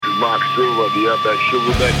Mark Silver, the Outback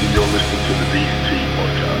Silverback, and you're listening to the DNT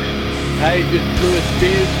podcast. Hey, this is Lewis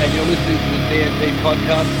Spears, and you're listening to the DNT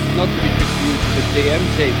podcast. Not to be confused with the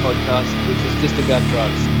DMT podcast, which is just about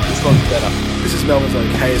drugs. This one's better. This is Melbourne's own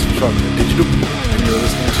KS Photography Digital, and you're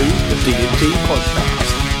listening to the DNT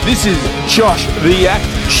podcast. This is Josh, the Act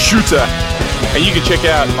Shooter, and you can check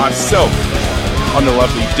out myself on the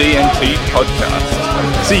lovely DNT podcast.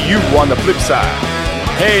 See you on the flip side.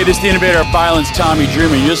 Hey, this is the innovator of violence, Tommy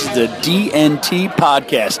Dreamer. This is the DNT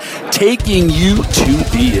podcast, taking you to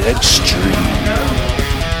the extreme.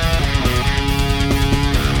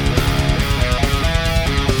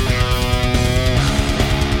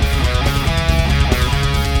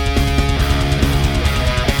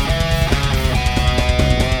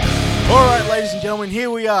 All right, ladies and gentlemen,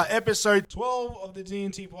 here we are, episode 12 of the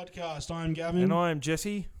DNT podcast. I'm Gavin. And I am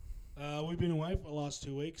Jesse. We've been away for the last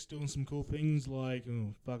 2 weeks doing some cool things like,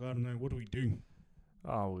 I don't know, what do we do?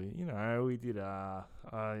 Oh, we did, I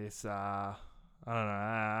don't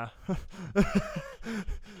know,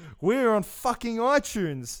 we're on fucking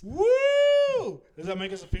iTunes. Woo! Does that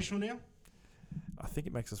make us official now? I think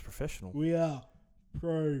it makes us professional. We are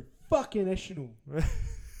pro-fucking-essional.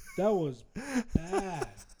 That was bad.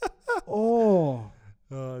 Oh,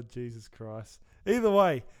 Jesus Christ. Either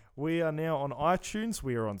way, we are now on iTunes,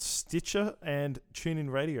 we are on Stitcher and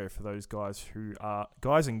TuneIn Radio for those guys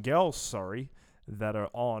and gals, that are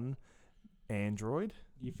on Android.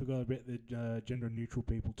 You forgot about the gender-neutral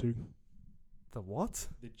people too. The what?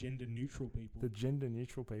 The gender-neutral people. The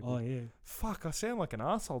gender-neutral people. Oh, yeah. Fuck, I sound like an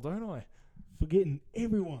arsehole, don't I? Forgetting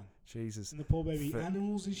everyone. Jesus. And the poor baby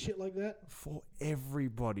animals and shit like that. For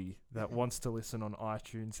everybody that wants to listen on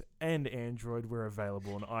iTunes and Android, we're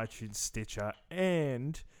available on iTunes, Stitcher,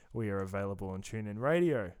 and we are available on TuneIn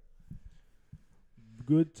Radio.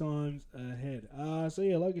 Good times ahead. So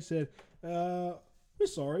yeah, like I said, we're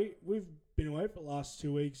sorry. We've been away for the last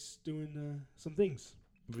 2 weeks doing some things.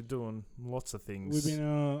 We're doing lots of things. We've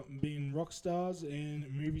been being rock stars and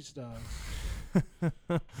movie stars.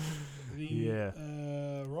 The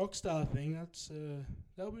Rockstar thing,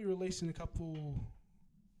 that'll be released in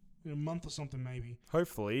in a month or something maybe.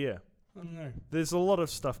 Hopefully, yeah. I don't know. There's a lot of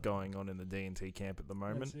stuff going on in the D&T camp at the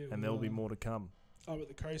moment, and there'll be more to come. But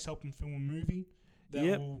the Coast helping film a movie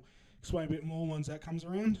that will explain a bit more once that comes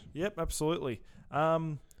around. Yep, absolutely.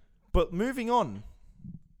 But moving on,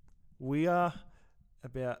 we are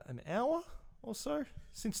about an hour or so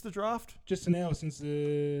since the draft. Just an hour since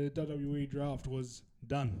the WWE draft was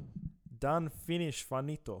done. Done, finished,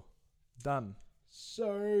 finito. Done.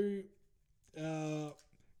 So,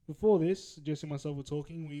 before this, Jesse and myself were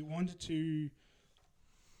talking, we wanted to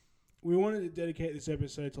dedicate this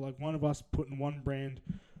episode to like one of us putting one brand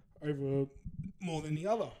over more than the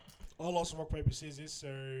other. I lost rock, paper, scissors,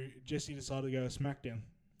 so Jesse decided to go SmackDown.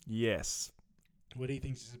 Yes. What he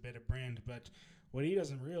thinks is a better brand, but what he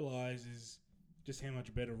doesn't realize is just how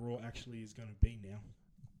much better Raw actually is going to be now.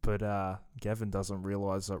 But Gavin doesn't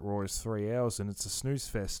realise that Raw is 3 hours and it's a snooze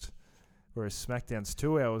fest, whereas SmackDown's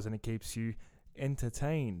 2 hours and it keeps you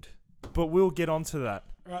entertained. But we'll get onto that.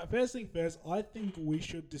 All right, first thing first, I think we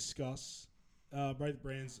should discuss both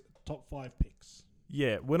brands' top 5 picks.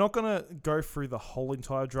 Yeah, we're not going to go through the whole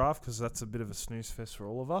entire draft because that's a bit of a snooze fest for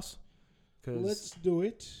all of us. Let's do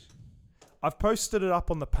it. I've posted it up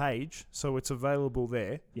on the page, so it's available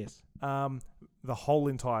there. Yes. The whole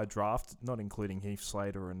entire draft, not including Heath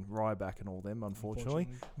Slater and Ryback and all them, unfortunately.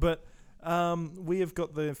 But we have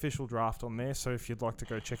got the official draft on there, so if you'd like to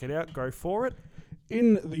go check it out, go for it.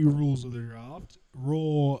 In the rules of the draft,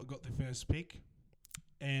 Raw got the first pick,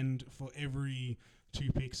 and for every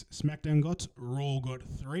 2 picks SmackDown got, Raw got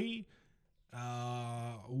 3.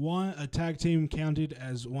 A tag team counted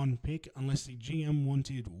as 1 pick unless the GM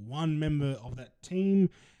wanted 1 member of that team,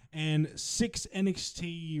 and 6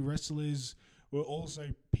 NXT wrestlers were also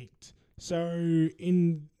picked. So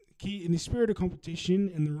in the spirit of competition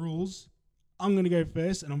and the rules, I'm going to go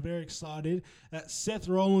first, and I'm very excited that Seth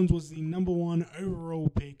Rollins was the number 1 overall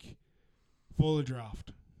pick for the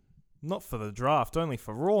draft. Not for the draft, only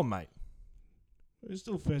for Raw, mate. It's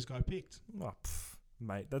still the first guy picked. Oh,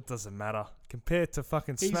 mate, that doesn't matter. Compared to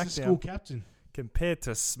fucking He's SmackDown. He's the school captain. Compared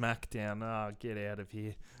to SmackDown, get out of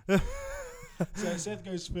here. So Seth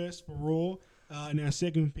goes first for Raw. And our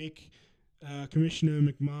second pick, Commissioner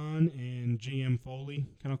McMahon and GM Foley.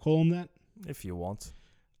 Can I call him that? If you want.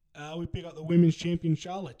 We pick up the women's champion,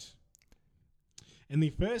 Charlotte. And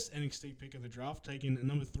the first NXT pick of the draft, taken at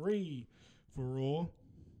number 3 for Raw,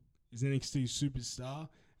 is NXT superstar,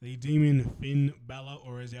 the Demon Finn Balor,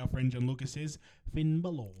 or as our friend John Lucas says, Finn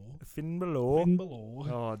Balor. Finn Balor. Finn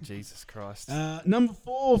Balor. Oh, Jesus Christ. Number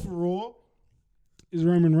 4 for Raw, is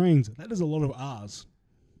Roman Reigns. That is a lot of R's.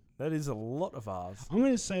 That is a lot of R's. I'm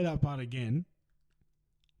going to say that part again,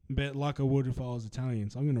 but like I would if I was Italian.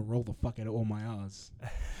 So I'm going to roll the fuck out of all my R's.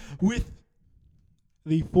 With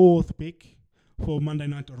the fourth pick for Monday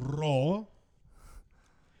Night Raw,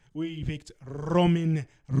 we picked Roman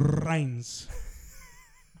Reigns.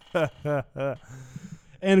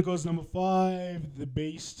 And of course, number 5, the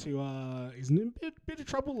Beast, who is in a bit of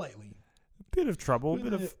trouble lately. Bit of trouble, With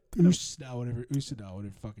bit of Usada, whatever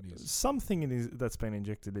the fuck it is. something in his that's been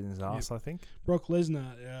injected in his ass, I think. Brock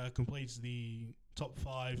Lesnar completes the top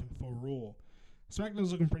 5 for Raw.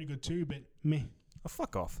 SmackDown's looking pretty good too, but meh. Oh,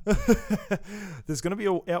 fuck off. There's going to be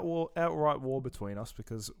an outright war between us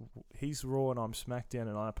because he's Raw and I'm SmackDown,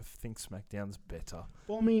 and I think SmackDown's better.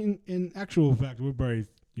 Well, I mean, in actual fact, we're both,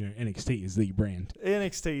 NXT is the brand.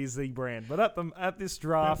 NXT is the brand, but at this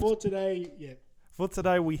draft For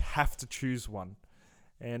today, we have to choose one,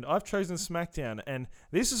 and I've chosen SmackDown. And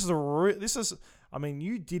this is I mean,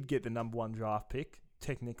 you did get the number 1 draft pick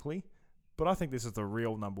technically, but I think this is the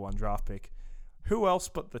real number 1 draft pick. Who else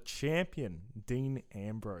but the champion, Dean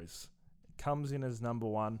Ambrose, comes in as number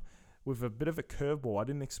 1 with a bit of a curveball. I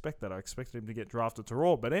didn't expect that. I expected him to get drafted to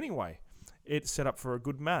Raw. But anyway, it's set up for a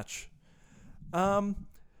good match. Then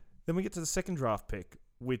we get to the second draft pick,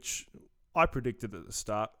 which I predicted at the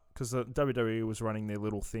start because the WWE was running their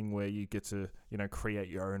little thing where you get to, create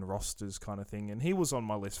your own rosters kind of thing. And he was on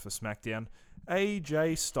my list for SmackDown.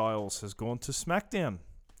 AJ Styles has gone to SmackDown.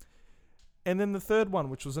 And then the third one,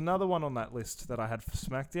 which was another one on that list that I had for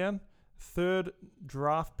SmackDown, third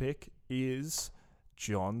draft pick is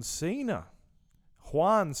John Cena.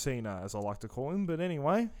 Juan Cena, as I like to call him. But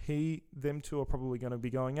anyway, them two are probably going to be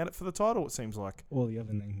going at it for the title, it seems like. Or the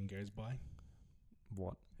other name he goes by.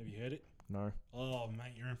 What? Have you heard it? No. Oh,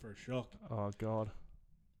 mate, you're in for a shock. Oh, God.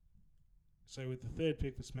 So with the third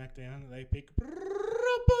pick for SmackDown, they pick...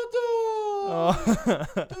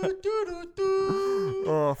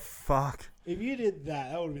 Oh, fuck. If you did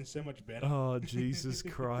that would have been so much better. Oh, Jesus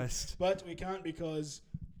Christ. But we can't because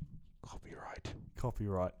Copyright.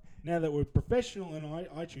 now that we're professional in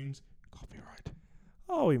iTunes, copyright.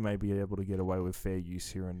 Oh, we may be able to get away with fair use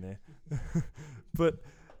here and there. But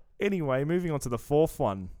anyway, moving on to the fourth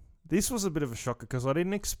one. This was a bit of a shocker because I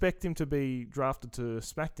didn't expect him to be drafted to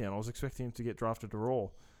SmackDown. I was expecting him to get drafted to Raw.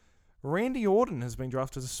 Randy Orton has been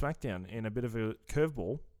drafted to SmackDown in a bit of a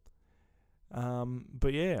curveball.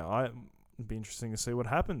 But yeah, it'd be interesting to see what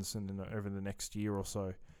happens over the next year or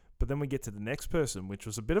so. But then we get to the next person, which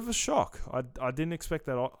was a bit of a shock. I didn't expect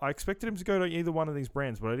that. I expected him to go to either one of these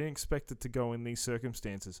brands, but I didn't expect it to go in these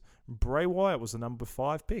circumstances. Bray Wyatt was the number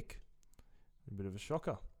 5 pick. A bit of a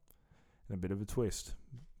shocker. And a bit of a twist.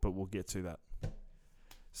 But we'll get to that.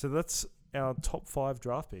 So that's our top 5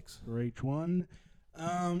 draft picks. For each one.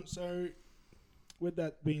 So, with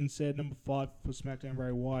that being said, number 5 for SmackDown,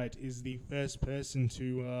 Bray Wyatt is the first person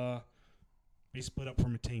to be split up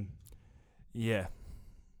from a team. Yeah.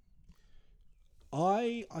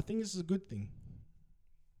 I think this is a good thing.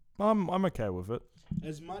 I'm okay with it.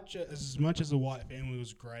 As much as the Wyatt family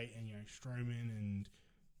was great, and Strowman and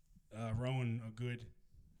Rowan are good,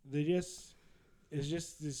 there's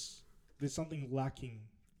something lacking,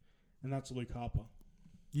 and that's Luke Harper.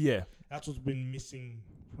 Yeah. That's what's been missing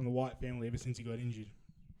from the Wyatt family ever since he got injured.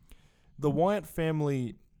 The Wyatt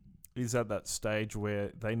family is at that stage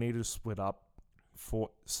where they need to split up for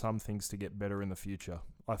some things to get better in the future.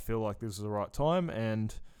 I feel like this is the right time,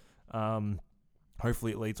 and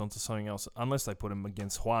hopefully it leads on to something else, unless they put him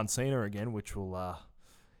against Juan Cena again, which will,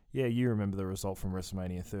 you remember the result from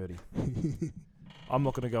WrestleMania 30. I'm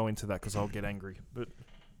not going to go into that because I'll get angry, but...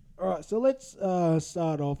 All right, so let's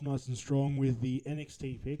start off nice and strong with the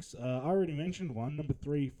NXT picks. I already mentioned one, number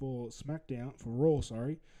 3 for Raw,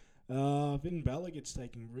 sorry. Finn Balor gets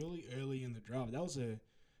taken really early in the draft. That was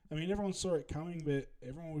everyone saw it coming, but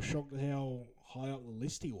everyone was shocked at how high up the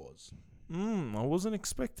list he was. I wasn't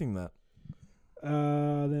expecting that.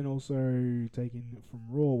 Then also taken from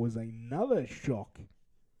Raw was another shock.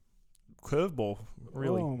 Curveball,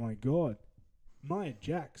 really. Oh, my God. Nia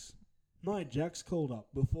Jax. Nia Jax called up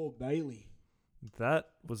before Bayley. That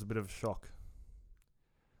was a bit of a shock.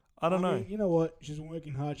 I don't know. You know what? She's been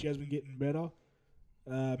working hard. She has been getting better.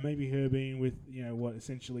 Maybe her being with, what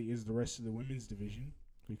essentially is the rest of the women's division.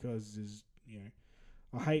 Because there's,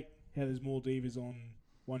 I hate how there's more divas on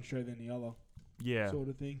one show than the other. Yeah. Sort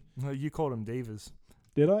of thing. You called them divas.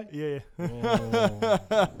 Did I? Yeah.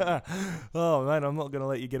 Oh. Oh, man, I'm not going to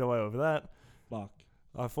let you get away with that. Fuck.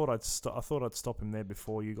 I thought I'd stop him there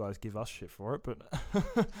before you guys give us shit for it, but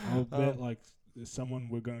I'll bet there's someone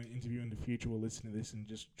we're going to interview in the future will listen to this and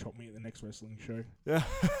just chop me at the next wrestling show. Yeah.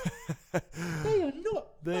 They are not.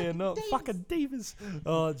 They are not fucking divas.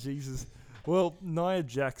 Oh, Jesus. Well, Nia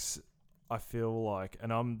Jax, I feel like,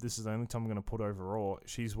 and this is the only time I'm going to put over Raw.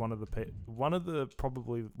 She's one of the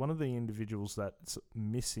individuals that's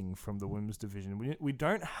missing from the women's division. We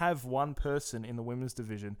don't have one person in the women's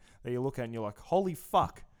division that you look at and you're like, holy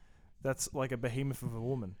fuck, that's like a behemoth of a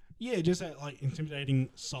woman. Yeah, just that like intimidating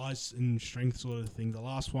size and strength sort of thing. The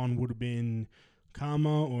last one would have been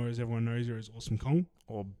Karma, or as everyone knows her as Awesome Kong.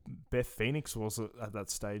 Or Beth Phoenix was at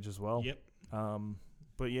that stage as well. Yep.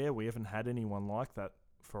 But yeah, we haven't had anyone like that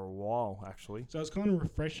for a while, actually. So it's kind of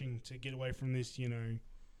refreshing to get away from this,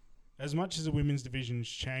 as much as the women's division's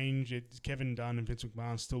changed, Kevin Dunn and Vince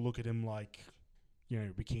McMahon still look at him like,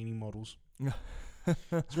 bikini models.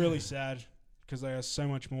 It's really sad because they are so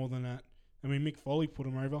much more than that. I mean, Mick Foley put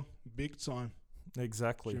him over big time.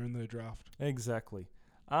 Exactly. During the draft. Exactly.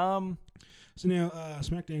 So now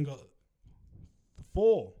SmackDown got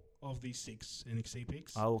 4 of these 6 NXT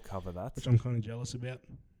picks. I will cover that. Which I'm kind of jealous about.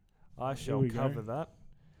 I shall cover that.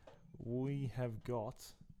 We have got...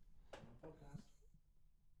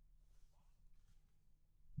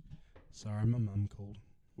 Sorry, my mum called.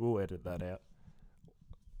 We'll edit that out.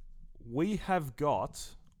 We have got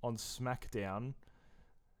on SmackDown...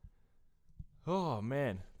 Oh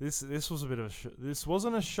man, this was a bit of this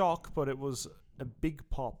wasn't a shock, but it was a big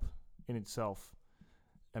pop in itself.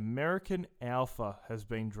 American Alpha has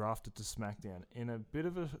been drafted to SmackDown in a bit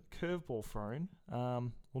of a curveball thrown.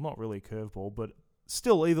 Well, not really a curveball, but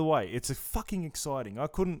still, either way, it's a fucking exciting. I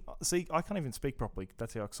can't even speak properly.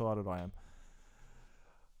 That's how excited I am.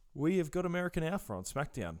 We have got American Alpha on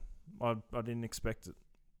SmackDown. I didn't expect it.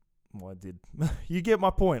 Well, I did. You get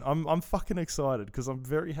my point. I'm fucking excited because I'm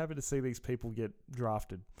very happy to see these people get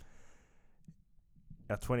drafted.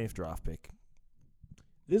 Our 20th draft pick.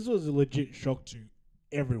 This was a legit shock to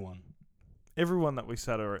everyone. Everyone that we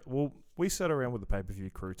sat around. Well, we sat around with the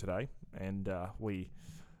pay-per-view crew today, and we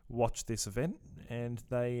watched this event, and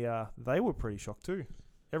they were pretty shocked too.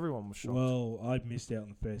 Everyone was shocked. Well, I missed out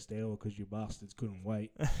on the first hour because you bastards couldn't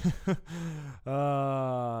wait.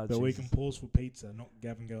 But we can pause for pizza, not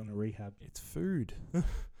Gavin going to rehab. It's food.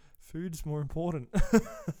 Food's more important.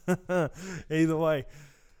 Either way,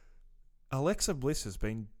 Alexa Bliss has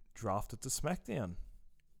been drafted to SmackDown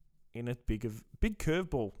in a big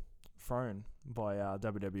curveball thrown by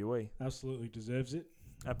WWE. Absolutely deserves it.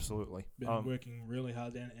 Absolutely. Been working really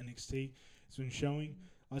hard down at NXT. It's been showing.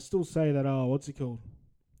 I still say that, what's it called?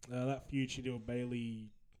 That feud she did with Bayley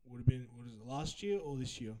would have been, what is it, last year or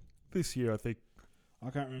this year? This year, I think. I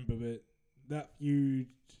can't remember, but that feud,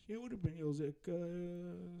 it would have been, was it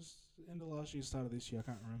end of last year, start of this year? I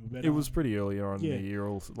can't remember. But, it was pretty earlier on in the year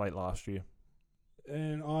or late last year.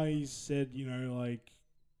 And I said, that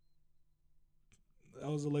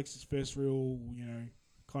was Alexa's first real,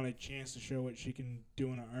 kind of chance to show what she can do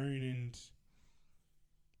on her own, and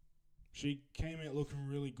she came out looking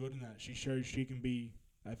really good in that. She showed she can be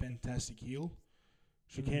a fantastic heel.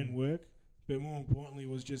 She can work, but more importantly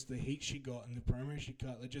was just the heat she got and the promo she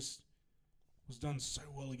cut that just was done so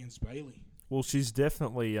well against Bayley. Well, she's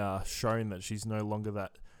definitely shown that she's no longer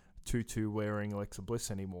that tutu wearing Alexa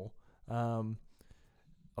Bliss anymore. I'll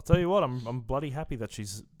tell you what, I'm bloody happy that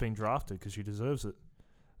she's been drafted because she deserves it.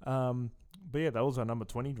 But yeah, that was our number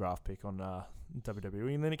 20 draft pick on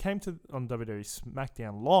WWE, and then it came to on WWE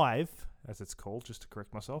SmackDown Live, as it's called, just to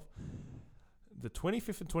correct myself. The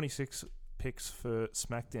 25th and 26th picks for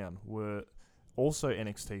SmackDown were also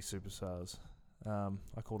NXT superstars. I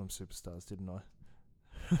called them superstars, didn't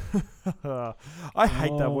I? I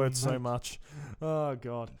hate that word so much. Oh,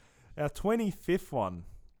 God. Our 25th one,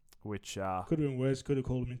 which... could have been worse. Could have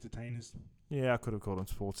called them entertainers. Yeah, I could have called them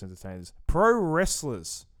sports entertainers. Pro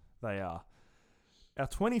wrestlers, they are. Our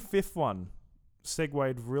 25th one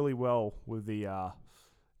segued really well with the our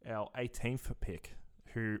 18th pick,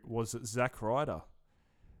 who was Zack Ryder.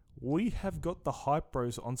 We have got the Hype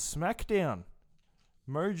Bros on SmackDown.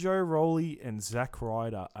 Mojo Rawley and Zack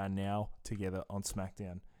Ryder are now together on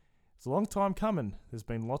SmackDown. It's a long time coming. There's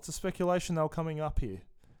been lots of speculation they were coming up here.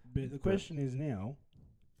 But the question is now,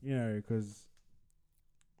 because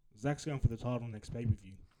Zack's going for the title next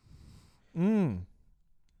pay-per-view.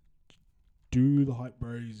 Do the Hype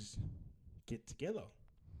Bros get together?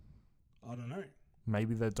 I don't know.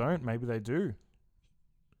 Maybe they don't. Maybe they do.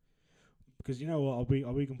 Because you know what?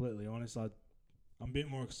 I'll be completely honest. I'm a bit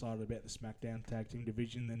more excited about the SmackDown tag team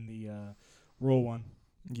division than the Raw one.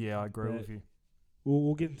 Yeah, I agree with you.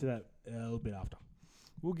 We'll get into that a little bit after.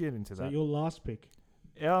 We'll get into that. So your last pick.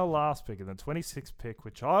 Our last pick, and the 26th pick,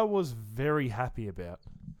 which I was very happy about.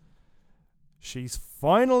 She's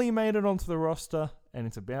finally made it onto the roster, and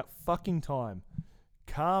it's about fucking time.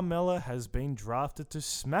 Carmella has been drafted to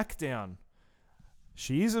SmackDown.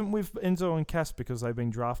 She isn't with Enzo and Cass because they've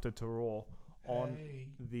been drafted to Raw on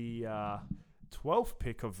the 12th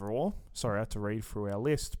pick of Raw. Sorry, I had to read through our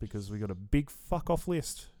list because we got a big fuck-off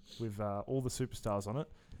list with all the superstars on it.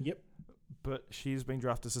 Yep. But she's been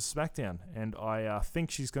drafted to SmackDown, and I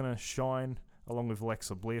think she's going to shine along with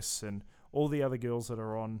Alexa Bliss and all the other girls that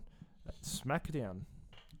are on SmackDown.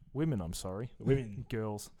 Women, I'm sorry. Women.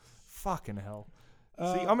 Girls. Fucking hell.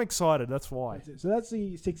 See, I'm excited, that's why. So that's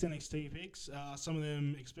the 6 NXT picks. Some of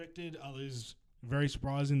them expected, others very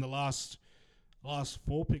surprising. The last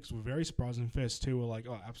 4 picks were very surprising. First 2 were like,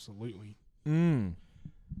 oh, absolutely. Mm.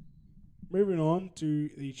 Moving on to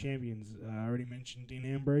the champions. I already mentioned Dean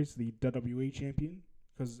Ambrose, the WWE champion,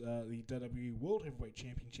 because the WWE World Heavyweight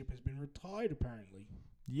Championship has been retired, apparently.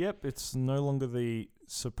 Yep, it's no longer the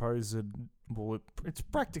supposed... Well, it's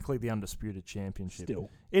practically the undisputed championship. Still.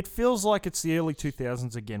 It feels like it's the early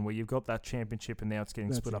 2000s again, where you've got that championship and now it's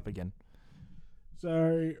getting split up again.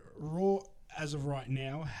 So, Raw, as of right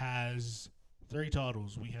now, has 3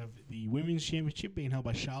 titles. We have the Women's Championship being held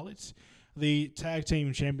by Charlotte, the Tag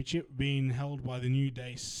Team Championship being held by the New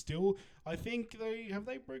Day still. I think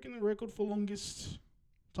they broken the record for longest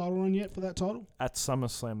title run yet for that title? At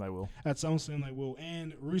SummerSlam they will. At SummerSlam they will.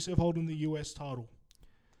 And Rusev holding the US title.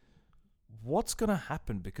 What's going to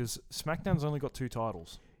happen? Because SmackDown's only got 2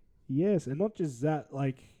 titles. Yes, and not just that,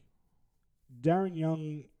 like, Darren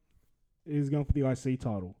Young is going for the IC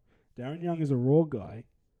title. Darren Young is a Raw guy,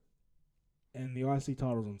 and the IC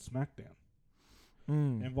title's on SmackDown.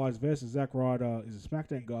 And vice versa, Zack Ryder is a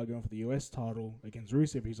SmackDown guy going for the US title against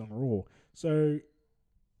Rusev, he's on Raw. So,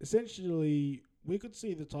 essentially, we could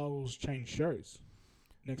see the titles change shows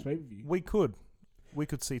next pay-per-view. We could. We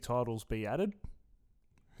could see titles be added.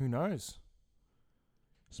 Who knows?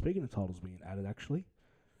 Speaking of titles being added, actually,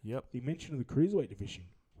 Yep. the mention of the Cruiserweight division.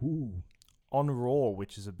 Ooh. On Raw,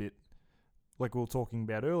 which is a bit, like we were talking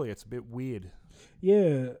about earlier, it's a bit weird.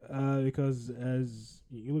 Yeah, because as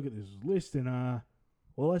you look at this list, and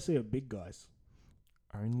all I see are big guys.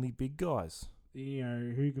 Only big guys. You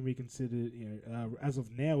know, who can be considered, as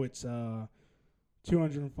of now, it's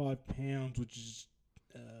 205 pounds, which is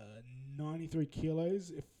 93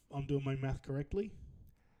 kilos, if I'm doing my math correctly.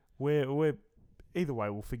 We're either way,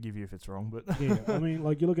 we'll forgive you if it's wrong, but Yeah, I mean,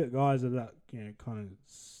 like, you look at guys of that, kind of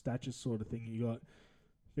stature sort of thing. You got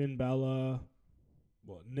Finn Balor,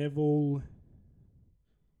 Neville,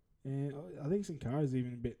 and I think Sin Cara's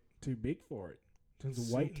even a bit too big for it in terms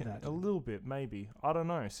of weight and that. A little bit, maybe. I don't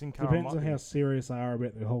know. Sin Cara Depends might on be. how serious they are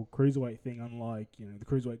about the whole cruiserweight thing, unlike, the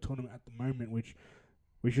cruiserweight tournament at the moment, which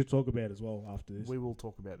we should talk about as well after this. We will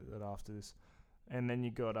talk about it after this. And then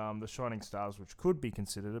you got the Shining Stars, which could be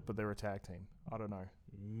considered it, but they're a tag team. I don't know.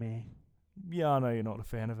 Meh. Yeah, I know you're not a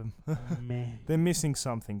fan of them. Meh. They're missing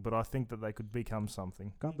something, but I think that they could become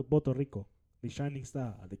something. Come to Puerto Rico, the shining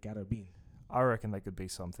star of the Caribbean. I reckon they could be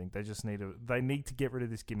something. They just need to get rid of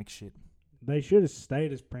this gimmick shit. They should have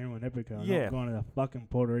stayed as Primo and Epico, Yeah. not gone to the fucking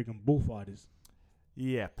Puerto Rican bullfighters.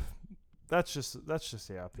 Yep. That's just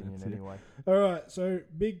our opinion That's it. anyway. All right, so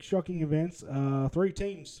big shocking events. 3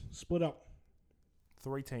 teams split up.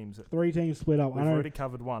 3 teams. 3 teams split up. We've I know. already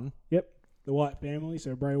covered one. Yep, the Wyatt family,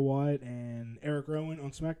 so Bray Wyatt and Eric Rowan on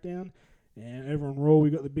SmackDown. And over on Raw, we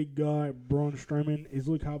got the big guy, Braun Strowman. Is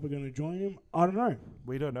Luke Harper going to join him? I don't know.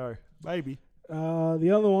 We don't know. Maybe.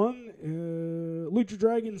 The other one, Lucha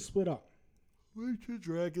Dragons split up. Lucha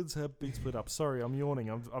Dragons have been split up. Sorry, I'm yawning.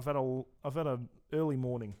 I've had an early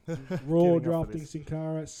morning. Raw Getting off of drafting this. Sin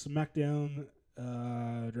Cara, SmackDown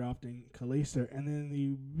drafting Kalisto, and then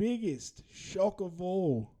the biggest shock of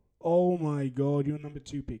all. Oh my God, your number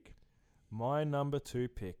 2 pick. My number 2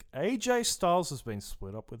 pick. AJ Styles has been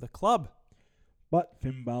split up with the club. But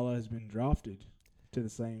Finn Balor has been drafted to the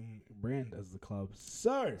same brand as the club.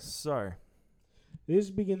 So, this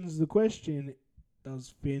begins the question,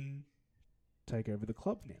 does Finn take over the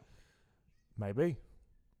club now? Maybe.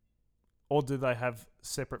 Or do they have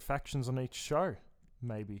separate factions on each show?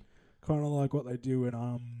 Maybe. Kind of like what they do in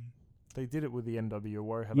They did it with the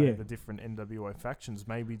NWO, how Yeah. they have the different NWO factions.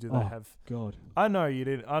 Maybe do they have... God. I know you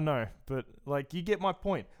didn't. I know. But, like, you get my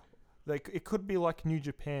point. Like, it could be like New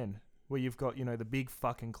Japan, where you've got, the big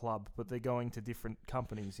fucking club, but they're going to different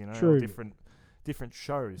companies, True. or different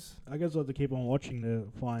shows. I guess we'll have to keep on watching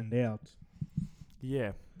to find out.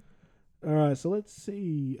 Yeah. All right, so let's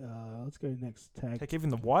see. Let's go next. Heck, even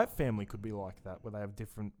the Wyatt family could be like that, where they have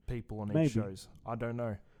different people on Maybe. each shows. I don't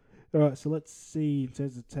know. All right, so let's see. In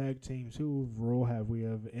terms of tag teams, who overall have we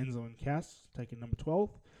have Enzo and Cass taking number 12.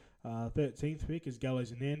 13th pick is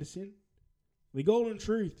Gallows and Anderson. The Golden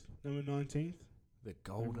Truth, number 19th. The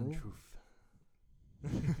Golden Overall. Truth.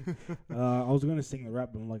 I was going to sing the rap,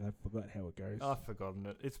 but I'm like, I forgot how it goes. I've forgotten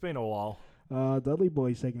it. It's been a while. Dudley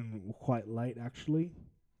Boy's taken quite late, actually.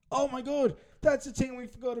 Oh my god, that's the team we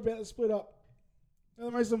forgot about the split up. They're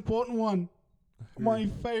the most important one. My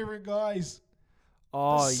favourite guys.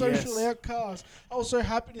 Oh, The Social yes. Outcasts. I was so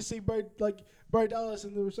happy to see Bro Dallas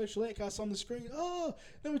and the Social Outcasts on the screen. Oh,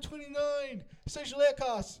 number 29, Social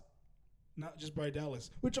Outcasts. Not just Bro Dallas,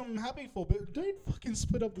 which I'm happy for, but don't fucking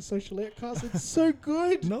split up the Social Outcasts. It's so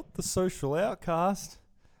good. Not the Social Outcast.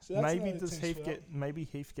 So that's Maybe another does team Heath split get? up. Maybe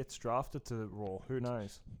Heath gets drafted to Raw. Who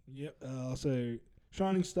knows? Yep. So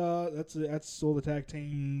Shining Star. That's all the tag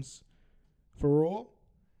teams for Raw.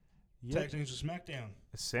 Yep. Tag teams for SmackDown.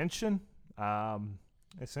 Ascension.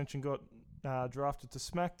 Ascension got drafted to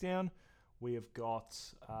SmackDown. We have got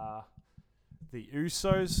the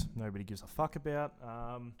Usos. Nobody gives a fuck about.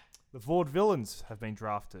 The Vaudevillains have been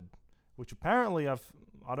drafted, which apparently I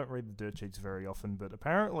don't read the dirt sheets very often, but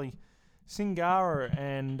apparently Singara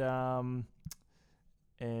and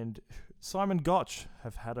Simon Gotch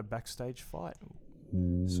have had a backstage fight.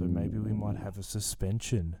 So maybe we might have a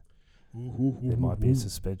suspension. There might be a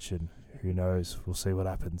suspension. Who knows? We'll see what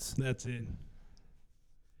happens. That's it.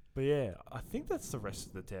 But yeah, I think that's the rest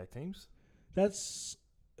of the tag teams. That's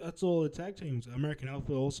all the tag teams. American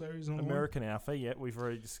Alpha also is on American Alpha, yeah, we've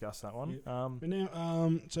already discussed that one. Yep. But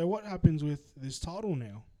now, so what happens with this title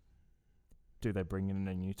now? Do they bring in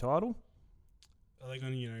a new title? Are they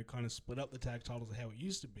going to, kind of split up the tag titles how it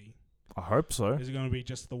used to be? I hope so. Is it going to be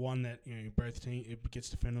just the one that both team it gets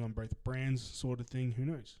defended on both brands, sort of thing? Who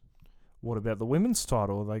knows? What about the women's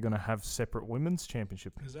title? Are they going to have separate women's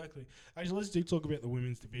championship? Exactly. Actually, let's talk about the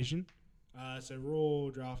women's division. So Raw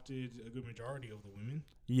drafted a good majority of the women.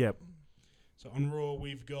 Yep. So on Raw,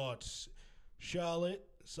 we've got Charlotte,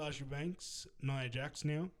 Sasha Banks, Nia Jax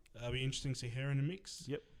now. It'll be interesting to see her in the mix.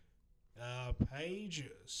 Yep. Paige,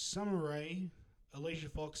 Summer Rae, Alicia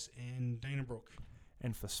Fox, and Dana Brooke.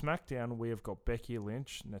 And for SmackDown, we have got Becky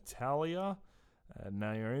Lynch, Natalia,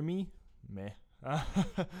 Naomi,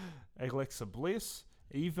 Alexa Bliss,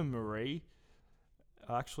 Eva Marie.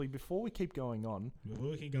 Actually, before we keep going on,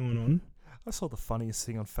 I saw the funniest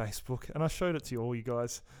thing on Facebook, and I showed it to all you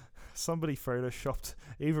guys. Somebody photoshopped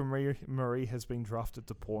Eva Marie has been drafted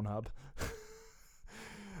to Pornhub.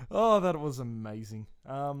 Oh, that was amazing.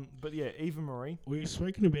 But yeah, Eva Marie. We've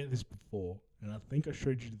spoken about this before, and I think I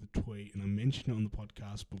showed you the tweet, and I mentioned it on the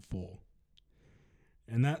podcast before.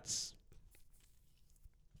 And that's...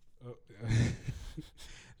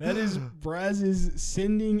 that is Braz is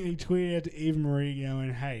sending a tweet out to Eva Marie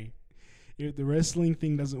going, hey, if the wrestling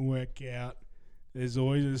thing doesn't work out, there's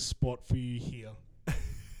always a spot for you here.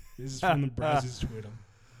 This is from the Braz's Twitter.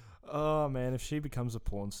 Oh, man, if she becomes a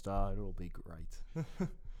porn star, it'll be great.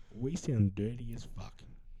 We sound dirty as fuck.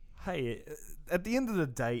 Hey, at the end of the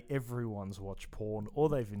day, everyone's watched porn or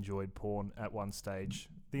they've enjoyed porn at one stage.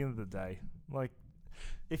 At the end of the day, like,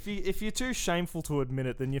 if you're too shameful to admit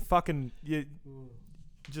it, then you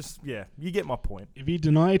get my point. If you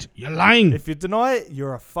deny it, you're lying. If you deny it,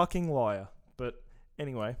 you're a fucking liar. But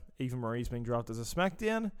anyway, Eva Marie's been drafted as a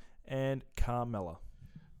SmackDown and Carmella.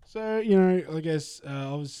 So, I guess,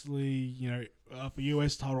 obviously, for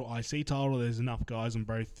US title, IC title, there's enough guys on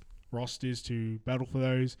both rosters to battle for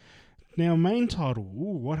those. Now, main title,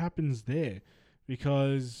 what happens there?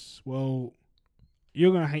 Because, well,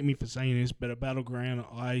 you're going to hate me for saying this, but at Battleground,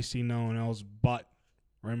 I see no one else but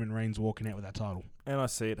Roman Reigns walking out with that title. And I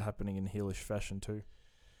see it happening in heelish fashion too.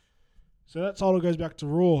 So that title goes back to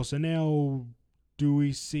Raw. So now, do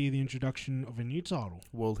we see the introduction of a new title?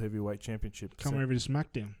 World Heavyweight Championship. Come over to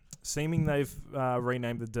SmackDown. Seeming they've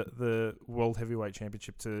renamed the World Heavyweight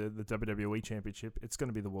Championship to the WWE Championship. It's going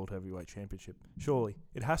to be the World Heavyweight Championship. Surely.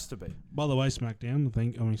 It has to be. By the way, SmackDown,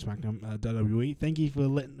 WWE, thank you for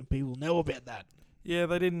letting the people know about that. Yeah,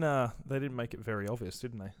 they didn't make it very obvious,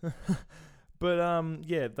 didn't they? But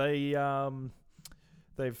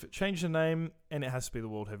they've changed the name and it has to be the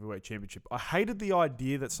World Heavyweight Championship. I hated the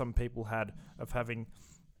idea that some people had of having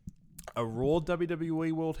a Raw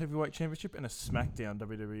WWE World Heavyweight Championship and a SmackDown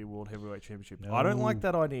WWE World Heavyweight Championship. No. I don't like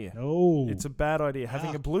that idea. No. It's a bad idea.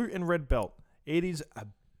 Having a blue and red belt, it is a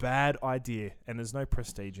bad idea, and there's no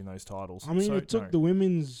prestige in those titles. I mean, it took the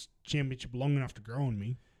Women's Championship long enough to grow on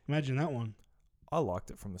me. Imagine that one. I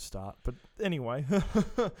liked it from the start, but anyway,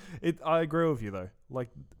 I agree with you though.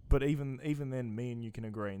 But even then, me and you can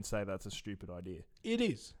agree and say that's a stupid idea. It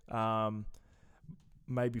is.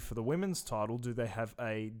 Maybe for the women's title, do they have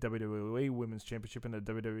a WWE Women's Championship and a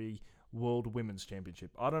WWE World Women's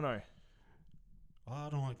Championship? I don't know. I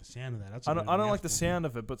don't like the sound of that. That's I don't like the sound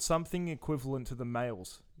of it, but something equivalent to the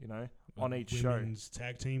males, on each show. Women's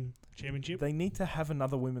tag team championship. They need to have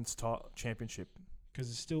another women's championship.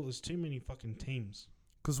 Because there's too many fucking teams.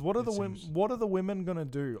 Because what are the women gonna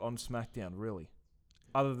do on SmackDown really,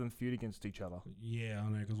 other than feud against each other? Yeah, I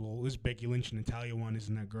know. Because this Becky Lynch and Natalya one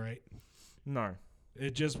isn't that great. No.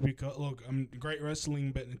 It just because look, great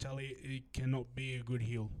wrestling, but Natalya it cannot be a good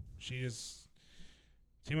heel. She is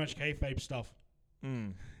too much kayfabe stuff.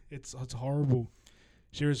 It's horrible.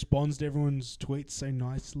 She responds to everyone's tweets so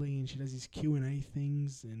nicely, and she does these Q&A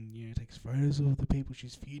things, and takes photos of the people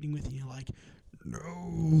she's feuding with, and you're like, no,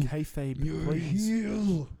 Kayfabe, you're please.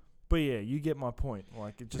 heel. But yeah, you get my point.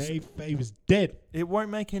 Like, it just Kayfabe is dead. It won't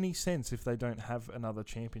make any sense if they don't have another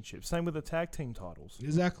championship. Same with the tag team titles.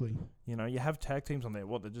 Exactly. You have tag teams on there.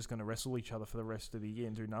 What, they're just going to wrestle each other for the rest of the year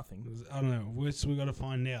and do nothing? I don't know. We got to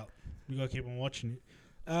find out. We got to keep on watching it.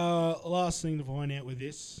 Last thing to find out with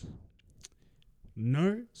this: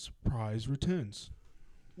 no surprise returns.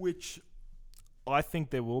 Which I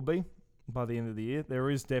think there will be by the end of the year. There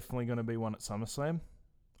is definitely going to be one at SummerSlam.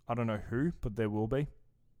 I don't know who, but there will be.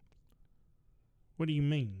 What do you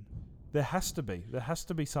mean? There has to be. There has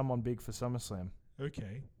to be someone big for SummerSlam.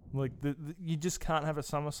 Okay. Like, you just can't have a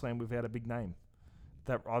SummerSlam without a big name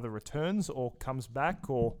that either returns or comes back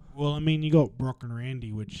or... Well, I mean, you got Brock and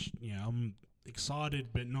Randy, which, I'm excited,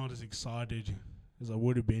 but not as excited as I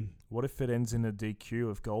would have been. What if it ends in a DQ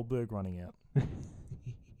of Goldberg running out?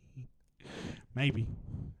 Maybe.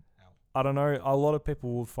 I don't know. A lot of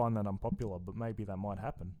people will find that unpopular, but maybe that might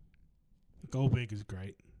happen. Goldberg is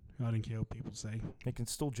great. I don't care what people say. He can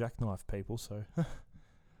still jackknife people, so...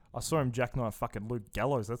 I saw him jackknife fucking Luke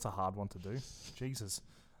Gallows. That's a hard one to do. Jesus.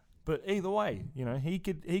 But either way, he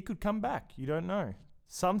could come back. You don't know.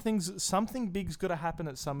 Something big's got to happen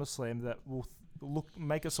at SummerSlam that will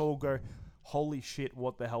make us all go, holy shit,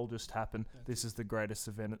 what the hell just happened? This is the greatest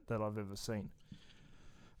event that I've ever seen.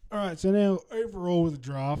 All right, so now overall with the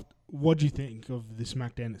draft, what do you think of the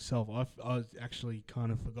SmackDown itself? I actually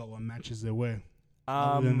kind of forgot what matches there were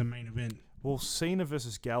other than the main event. Well, Cena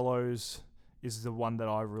versus Gallows is the one that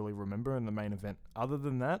I really remember in the main event. Other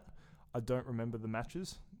than that, I don't remember the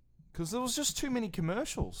matches because there was just too many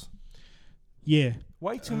commercials. Yeah.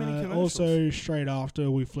 Way too many commercials. Also, straight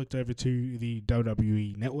after, we flicked over to the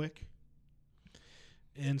WWE Network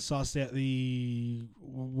and sussed out the,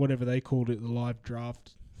 whatever they called it, the live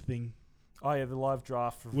draft thing. Oh, yeah, the live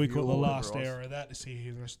draft. We caught the last hour of that to see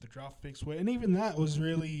who the rest of the draft picks were. And even that was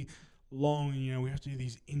really long. We have to do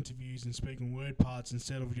these interviews and spoken word parts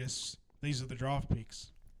instead of just, these are the draft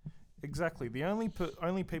picks. Exactly. The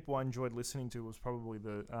only people I enjoyed listening to was probably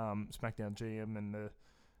the SmackDown GM and the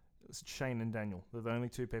Shane and Daniel. They're the only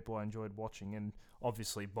two people I enjoyed watching, and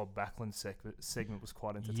obviously Bob Backlund's segment was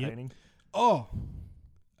quite entertaining. Yep. Oh,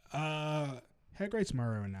 how great's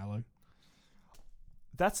Mauro Ranallo?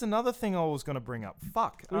 That's another thing I was going to bring up.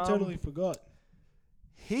 Fuck. We totally forgot.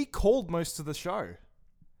 He called most of the show.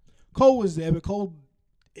 Cole was there, but Cole,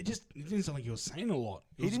 it didn't sound like he was saying a lot.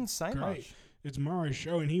 He didn't say great. much. It's Mauro's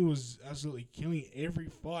show, and he was absolutely killing every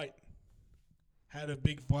fight. Had a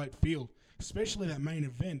big fight feel, especially that main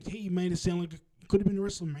event. He made it sound like it could have been a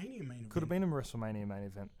WrestleMania main event. Could have been a WrestleMania main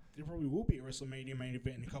event. There probably will be a WrestleMania main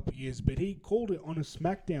event in a couple of years, but he called it on a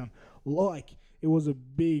SmackDown like it was a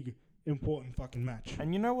big, important fucking match.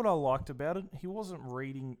 And you know what I liked about it? He wasn't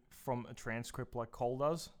reading from a transcript like Cole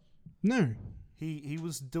does. No. He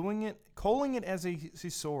was doing it, calling it as he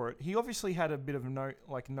saw it. He obviously had a bit of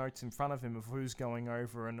notes in front of him of who's going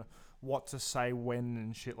over and what to say when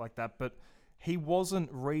and shit like that. But he wasn't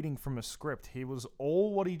reading from a script. He was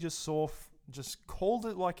all what he just saw, just called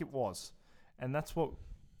it like it was. And that's what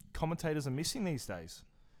commentators are missing these days.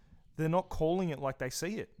 They're not calling it like they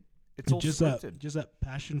see it. It's all just scripted. Just that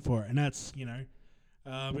passion for it. And that's,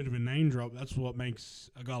 a bit of a name drop. That's what makes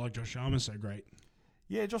a guy like Josh Armour so great.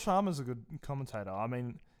 Yeah, Josh Armour's a good commentator. I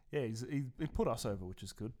mean, yeah, he put us over, which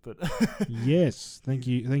is good. But yes, thank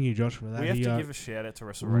you, Josh, for that. We have to give a shout out to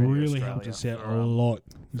Wrestle Radio really Australia helped us out a lot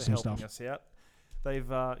with some helping stuff. Us out. They've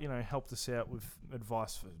helped us out with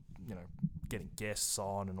advice for getting guests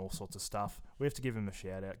on and all sorts of stuff. We have to give them a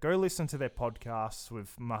shout out. Go listen to their podcasts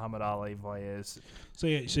with Muhammad Ali Vaez. So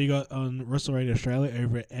you got on Wrestle Radio Australia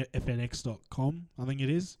over at fnx.com, I think it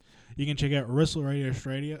is. You can check out Wrestle Radio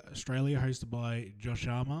Australia, hosted by Josh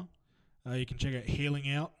Armour. You can check out Healing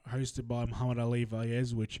Out, hosted by Muhammad Ali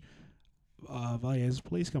Vaez, which, Vaez,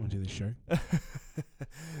 please come into this show.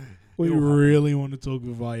 We really want to talk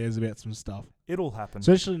with Vaez about some stuff. It'll happen.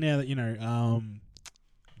 Especially now that,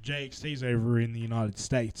 JXT's over in the United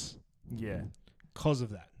States. Yeah. Because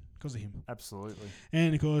of that. Because of him. Absolutely.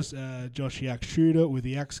 And, of course, Josh Yak Shooter with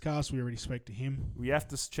the Axe Cast. We already spoke to him. We have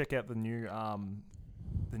to check out the new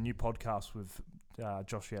podcast with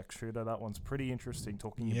Josh Yak Shooter. That one's pretty interesting,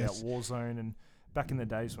 talking about Warzone and back in the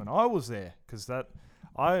days when I was there. Because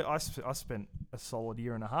I spent a solid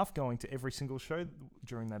year and a half going to every single show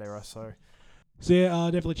during that era. So yeah,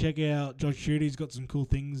 definitely check out Josh Shooter. He's got some cool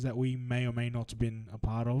things that we may or may not have been a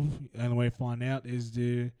part of. The only way to find out is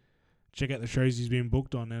to check out the shows he's been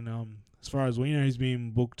booked on. And as far as we know, he's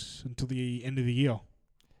been booked until the end of the year.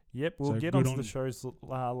 Yep, we'll get onto the shows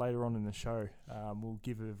later on in the show. We'll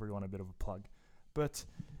give everyone a bit of a plug. But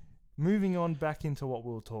moving on back into what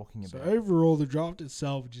we were talking about. So overall, the draft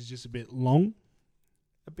itself is just a bit long.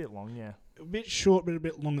 A bit long, yeah. A bit short, but a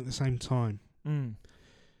bit long at the same time. Mm.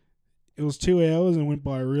 It was 2 hours and went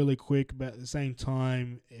by really quick, but at the same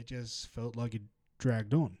time, it just felt like it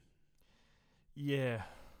dragged on. Yeah,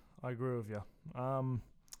 I agree with you.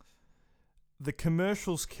 The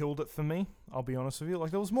commercials killed it for me, I'll be honest with you.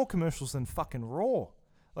 Like, there was more commercials than fucking Raw.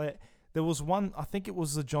 Like, there was one, I think it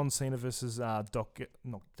was the John Cena versus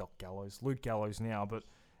Luke Gallows now, but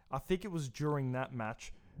I think it was during that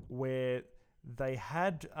match where they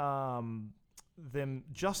had them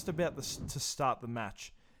just about to start the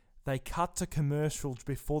match. They cut to commercials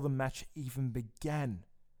before the match even began.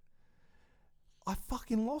 I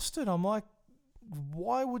fucking lost it. I'm like,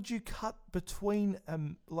 why would you cut between,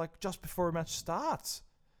 like, just before a match starts?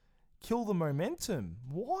 Kill the momentum.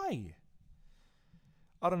 Why?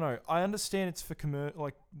 I don't know. I understand it's for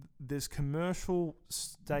there's commercial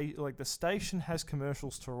like the station has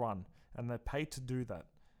commercials to run, and they're paid to do that.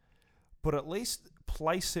 But at least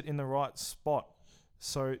place it in the right spot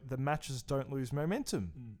so the matches don't lose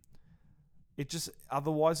momentum. It just,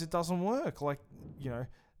 otherwise it doesn't work. Like,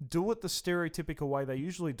 do it the stereotypical way they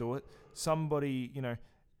usually do it. Somebody,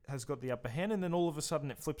 has got the upper hand, and then all of a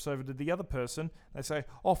sudden it flips over to the other person. They say,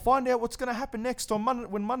 "I'll find out what's going to happen next on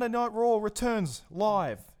when Monday Night Raw returns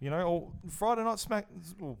live," or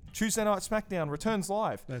Tuesday Night SmackDown returns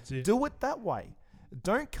live. That's it. Do it that way.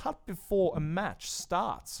 Don't cut before a match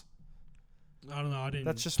starts. I don't know. I didn't.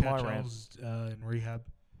 That's just my rant. I was in rehab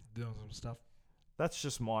doing some stuff. That's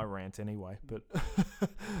just my rant anyway. But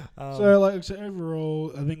so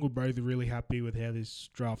overall, I think we're both really happy with how this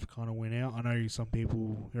draft kind of went out. I know some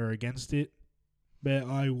people are against it, but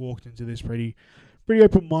I walked into this pretty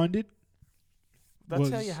open-minded. That's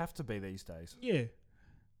how you have to be these days. Yeah.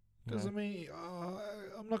 Because,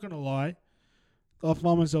 I'm not going to lie. I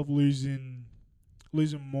find myself losing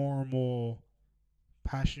more and more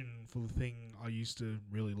passion for the thing I used to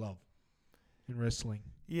really love in wrestling.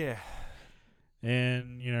 Yeah.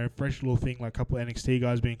 And, fresh little thing like a couple of NXT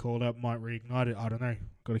guys being called up might reignite it. I don't know.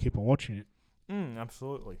 Got to keep on watching it.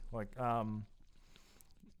 Absolutely. Like,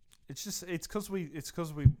 it's because we.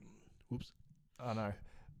 Whoops. I know.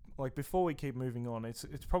 Like, before we keep moving on, it's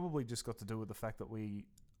probably just got to do with the fact that we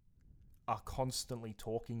are constantly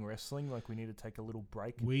talking wrestling. Like, we need to take a little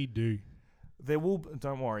break. We do.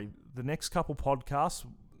 Don't worry. The next couple podcasts,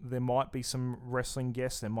 there might be some wrestling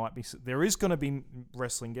guests. There is going to be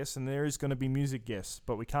wrestling guests, and there is going to be music guests,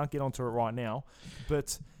 but we can't get onto it right now.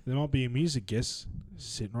 But there might be a music guest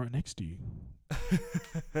sitting right next to you.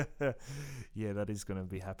 Yeah, that is going to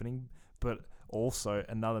be happening. But also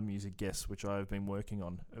another music guest, which I've been working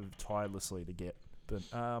on tirelessly to get. But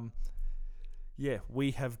yeah,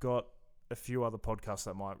 we have got a few other podcasts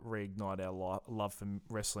that might reignite our love for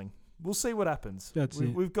wrestling. We'll see what happens.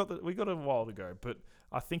 We've got a while to go, but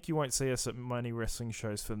I think you won't see us at many wrestling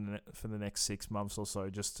shows for the next 6 months or so,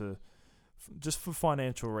 just for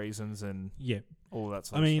financial reasons and all that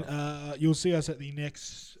sort of stuff. You'll see us at the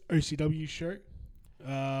next OCW show.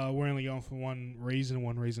 We're only going for one reason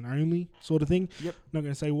only, sort of thing. Yep. Not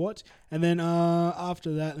going to say what. And then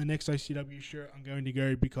after that, the next OCW show, I'm going to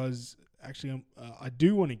go because actually I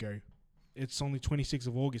do want to go. It's on the 26th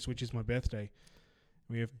of August, which is my birthday.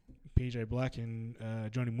 We have PJ Black and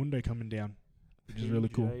Johnny Mundo coming down, which is really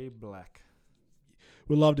cool. PJ Black.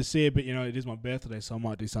 We'd love to see it, but it is my birthday, so I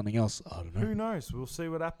might do something else. I don't know. Who knows? We'll see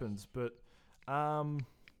what happens. But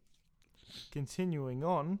continuing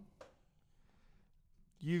on,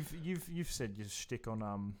 you've said your shtick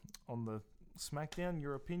on the SmackDown.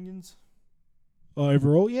 Your opinions?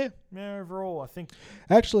 Overall, yeah. Yeah, overall, I think.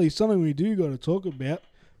 Actually, something we do got to talk about.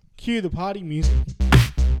 Cue the party music.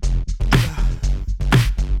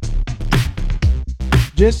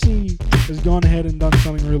 Jesse has gone ahead and done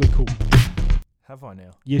something really cool. Have I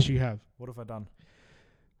now? Yes, you have. What have I done?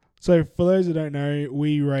 So, for those that don't know,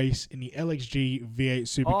 we race in the LXG V8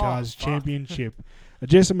 Supercars Championship.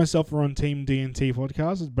 Jess and myself are on Team DNT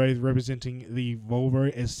podcast, both representing the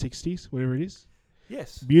Volvo S60s, whatever it is.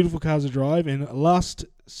 Yes. Beautiful cars to drive. And last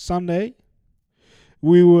Sunday,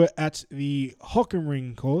 we were at the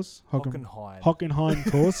Hockenheim course. Hockenheim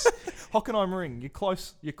course. Hockenheim Ring. You're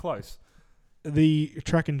close. The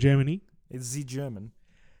track in Germany. It's the German.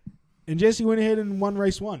 And Jesse went ahead and won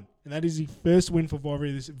race 1. And that is the first win for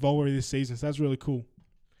Volvo this season. So that's really cool.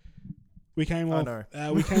 We came off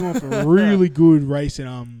a really good race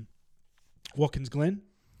in Watkins Glen.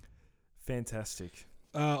 Fantastic.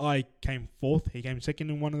 I came 4th. He came 2nd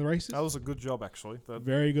in one of the races. That was a good job, actually.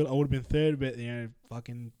 Very good. I would have been 3rd, but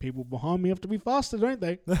fucking people behind me have to be faster, don't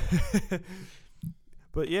they?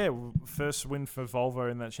 But yeah, first win for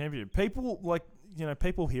Volvo in that championship.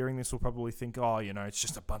 People hearing this will probably think, it's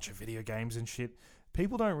just a bunch of video games and shit.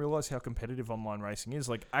 People don't realize how competitive online racing is.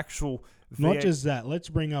 Like actual. Not just that. Let's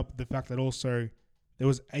bring up the fact that also there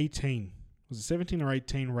was 18. Was it 17 or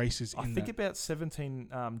 18 races? I think about 17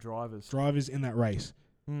 drivers. Drivers in that race.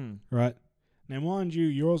 Right. Now, mind you,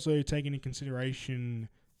 you're also taking into consideration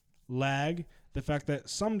lag. The fact that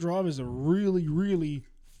some drivers are really, really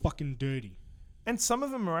fucking dirty. And some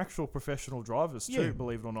of them are actual professional drivers too,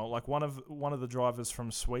 believe it or not. Like one of the drivers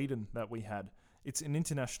from Sweden that we had. It's an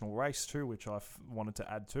international race too, which I wanted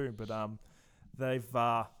to add too. But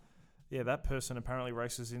that person apparently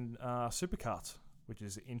races in supercarts, which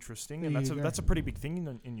is interesting, and that's a pretty big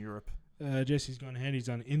thing in Europe. Jesse's gone ahead. He's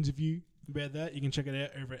done an interview about that. You can check it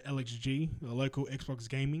out over at LXG, the local Xbox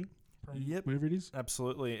gaming. Yep. Whatever it is.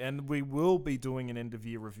 Absolutely. And we will be doing an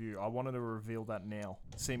end-of-year review. I wanted to reveal that now,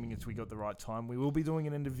 seeming as we got the right time. We will be doing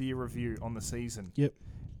an end-of-year review on the season. Yep.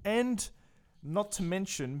 And not to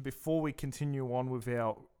mention, before we continue on with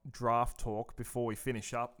our draft talk, before we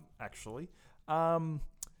finish up, actually, I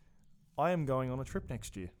am going on a trip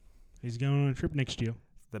next year. He's going on a trip next year.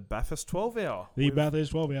 The Bathurst 12 Hour. The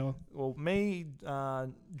Bathurst 12 Hour. Well, me,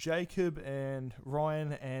 Jacob, and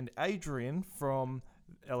Ryan, and Adrian from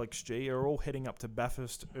LXG are all heading up to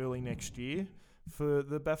Bathurst early next year for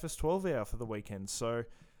the Bathurst 12 Hour for the weekend. So,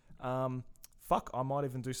 I might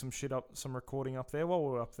even do some recording up there while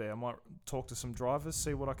we're up there. I might talk to some drivers,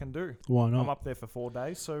 see what I can do. Why not? I'm up there for 4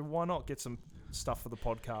 days, so why not get some stuff for the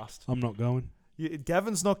podcast? I'm not going.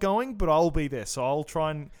 Gavin's not going, but I'll be there, so I'll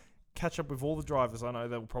try and catch up with all the drivers. I know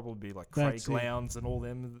there will probably be like Craig Lowndes and all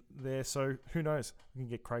them there, so who knows? We can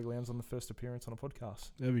get Craig Lowndes on the first appearance on a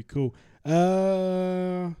podcast. That'd be cool.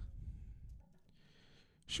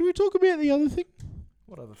 Should we talk about the other thing?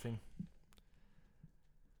 What other thing?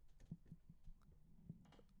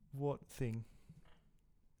 What thing?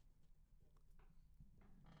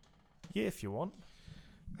 Yeah, if you want.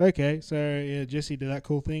 Okay, so yeah, Jesse did that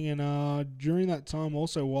cool thing, and during that time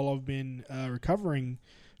also, while I've been recovering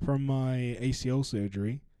from my ACL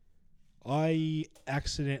surgery, I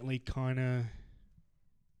accidentally kind of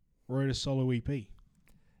wrote a solo EP.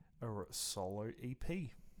 A solo EP?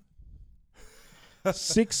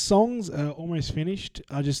 6 songs, almost finished.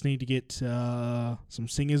 I just need to get some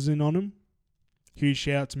singers in on them. Huge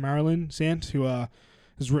shout out to Marilyn Sant, who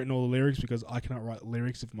has written all the lyrics because I cannot write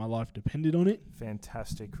lyrics if my life depended on it.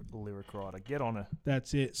 Fantastic lyric writer. Get on it.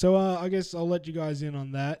 That's it. So I guess I'll let you guys in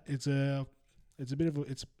on that. It's a bit of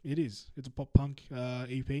a pop punk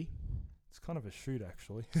EP. It's kind of a shoot,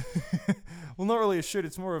 actually. Well, not really a shoot.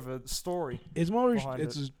 It's more of a story. It's more.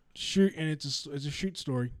 It's a shoot, and it's a shoot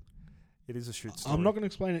story. It is a shoot story. I'm not going to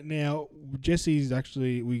explain it now. Jesse's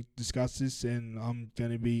actually, we discussed this, and I'm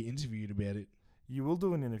going to be interviewed about it. You will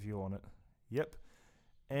do an interview on it. Yep.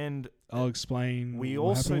 And I'll explain. We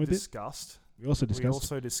also discussed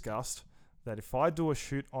that if I do a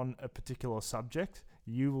shoot on a particular subject,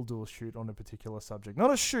 you will do a shoot on a particular subject.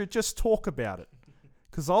 Not a shoot, just talk about it.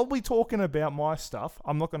 Because I'll be talking about my stuff.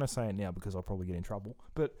 I'm not going to say it now because I'll probably get in trouble.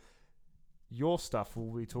 But your stuff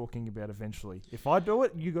we'll be talking about eventually. If I do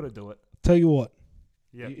it, you got to do it. Tell you what.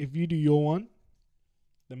 Yeah. If you do your one,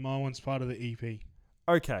 then my one's part of the EP.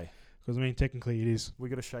 Okay. Because, I mean, technically it is. We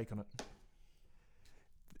got to shake on it.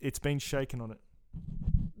 It's been shaken on it.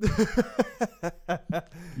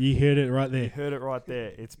 You heard it right there. You heard it right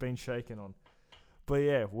there. It's been shaken on. But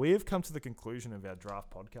yeah, we have come to the conclusion of our draft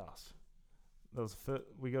podcast.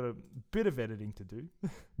 We got a bit of editing to do.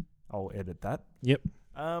 I'll edit that. Yep.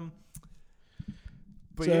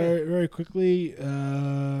 Very quickly,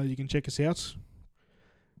 you can check us out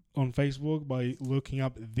on Facebook by looking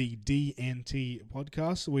up the DNT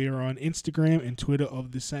podcast. We are on Instagram and Twitter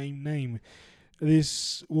of the same name.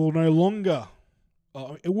 This will no longer,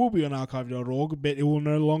 it will be on archive.org, but it will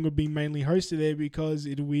no longer be mainly hosted there because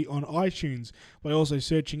it will be on iTunes by also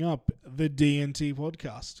searching up the DNT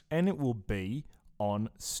podcast. And it will be on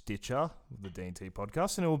Stitcher, the DNT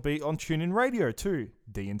podcast, and it will be on TuneIn Radio too,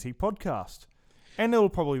 DNT podcast. And it will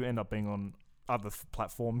probably end up being on other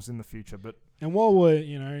platforms in the future. But And while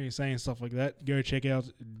we're, saying stuff like that, go check out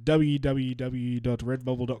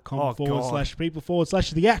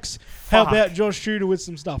www.redbubble.com/people/the axe. How Fuck. about Josh Shooter with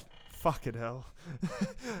some stuff? fucking hell,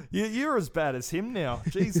 you're as bad as him now.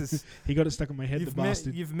 Jesus, He got it stuck in my head, the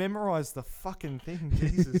bastard. you've memorized the fucking thing.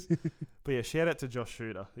 Jesus. But yeah, shout out to Josh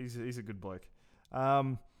Shooter. He's a good bloke.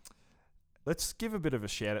 Let's give a bit of a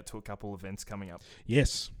shout out to a couple events coming up.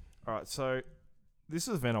 Yes. All right, so this is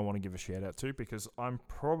an event I want to give a shout out to because I'm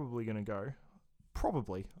probably going to go.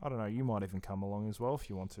 Probably. I don't know. You might even come along as well if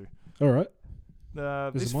you want to. All right.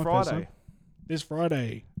 This is my first Friday, time. This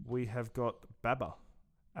Friday. we have got Baba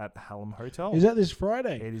at Hallam Hotel. Is that this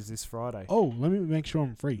Friday? It is this Friday. Oh, let me make sure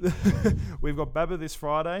I'm free. We've got Baba this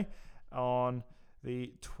Friday on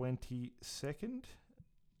the 22nd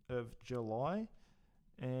of July.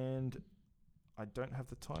 And I don't have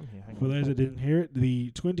the time here. Hang For on. those that didn't hear it,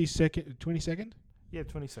 the 22nd? Yeah,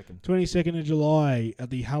 22nd. 22nd of July at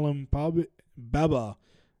the Hallam Pub, Baba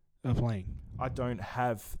are playing. I don't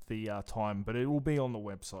have the time, but it will be on the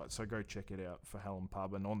website, so go check it out for Hallam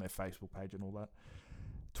Pub and on their Facebook page and all that.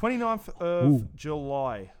 29th of Ooh.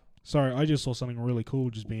 July. Sorry, I just saw something really cool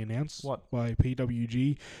just being announced. What? By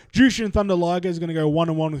PWG. Jushin Thunder Liger is going to go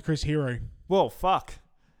 1-on-1 with Chris Hero. Well, fuck.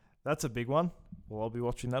 That's a big one. Well, I'll be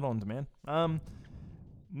watching that on demand.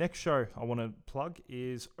 Next show I want to plug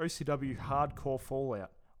is OCW Hardcore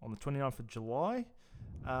Fallout on the 29th of July.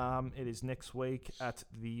 It is next week at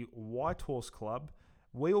the White Horse Club.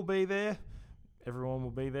 We'll be there. Everyone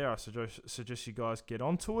will be there. I suggest you guys get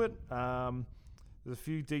onto it. There's a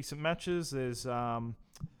few decent matches. There's the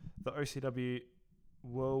OCW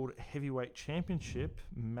World Heavyweight Championship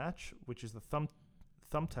match, which is the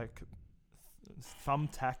Thumbtack.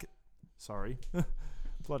 Sorry.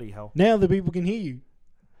 Bloody hell. Now the people can hear you.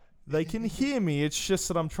 They can hear me. It's just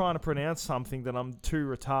that I'm trying to pronounce something that I'm too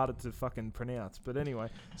retarded to fucking pronounce. But anyway.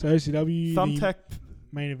 So OCW, Thumbtack the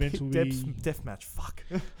main event will be Deathmatch. Fuck.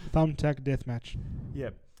 Thumbtack Deathmatch.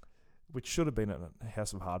 Yep. Which should have been at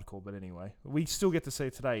House of Hardcore, but anyway. We still get to see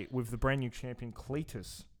it today with the brand new champion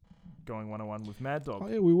Cletus going 1-on-1 with Mad Dog. Oh,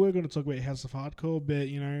 yeah, we were going to talk about House of Hardcore, but,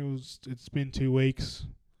 it's been 2 weeks.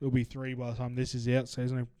 It'll be 3 by the time this is out, so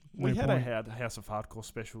there's no We had point. a House of Hardcore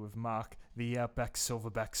special with Mark, the Outback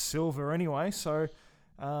Silverback Silver anyway, so...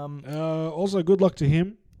 Also, good luck to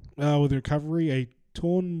him with recovery. A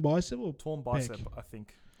torn bicep or torn bicep, pec? I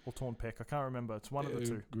think. Or torn pec. I can't remember. It's one of the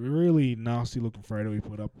two. Really nasty looking photo he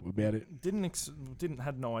put up about it.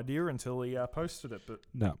 Had no idea until he posted it, but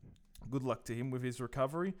No. good luck to him with his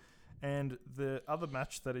recovery. And the other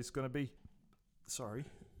match that is going to be... Sorry.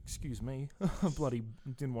 Excuse me. Bloody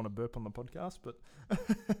didn't want to burp on the podcast, but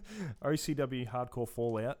OCW Hardcore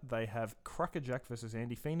Fallout, they have Crackerjack versus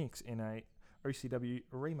Andy Phoenix in a OCW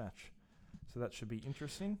rematch. So that should be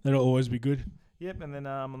interesting. That'll always be good. Yep, and then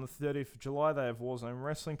on the 30th of July, they have Warzone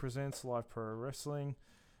Wrestling Presents Live Pro Wrestling.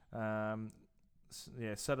 Saturday,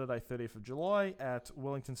 30th of July at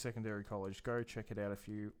Wellington Secondary College. Go check it out if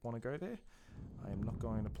you want to go there. I am not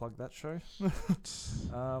going to plug that show.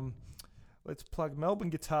 Let's plug Melbourne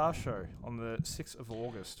Guitar Show on the 6th of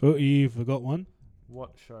August. Oh, you forgot one.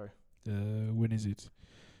 What show? When is it?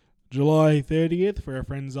 July 30th for our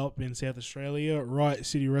friends up in South Australia. Riot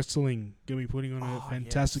City Wrestling going to be putting on a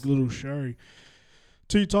fantastic little show.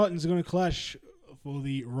 Two Titans are going to clash for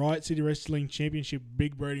the Riot City Wrestling Championship.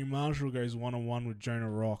 Big Brody Marshall goes 1-on-1 with Jonah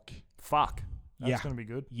Rock. Fuck. That's Yeah. going to be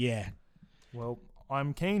good. Yeah. Well,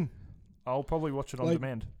 I'm keen. I'll probably watch it on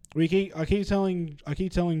demand. I keep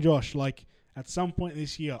telling Josh, at some point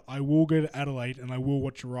this year, I will go to Adelaide and I will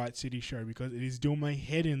watch a Riot City show because it is doing my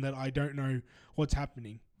head in that I don't know what's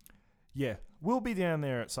happening. Yeah, we'll be down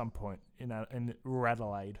there at some point in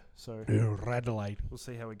Radelaide. So Adelaide. we'll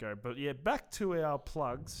see how we go. But yeah, back to our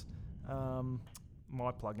plugs.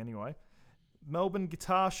 My plug anyway. Melbourne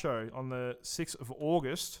Guitar Show on the 6th of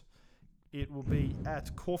August. It will be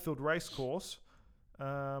at Caulfield Racecourse.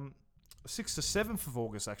 6th to 7th of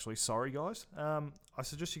August, actually. Sorry, guys. I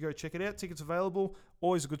suggest you go check it out. Tickets available.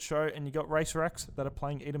 Always a good show. And you got Racer Acts that are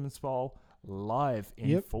playing Edelman Spile live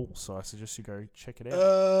in full. So I suggest you go check it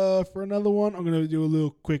out. For another one, I'm going to do a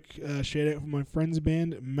little quick shout out for my friends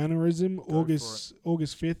band, Mannerism. August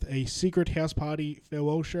 5th, a secret house party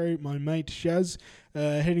farewell show. My mate Shaz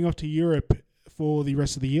heading off to Europe for the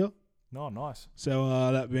rest of the year. Oh, nice.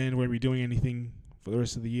 So that band won't be doing anything for the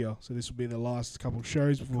rest of the year. So this will be the last couple of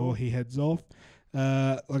shows before he heads off.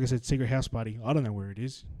 Like I said, secret house party. I don't know where it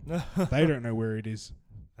is. They don't know where it is.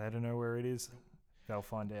 They don't know where it is. They'll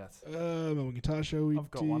find out. Melbourne Guitar Show.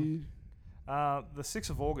 I've got one. The 6th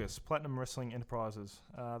of August, Platinum Wrestling Enterprises.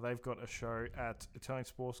 They've got a show at Italian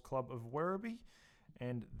Sports Club of Werribee.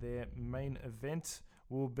 and their main event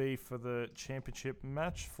will be for the championship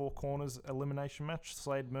match, 4 corners elimination match,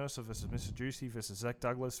 Slade Mercer versus Mr. Juicy versus Zach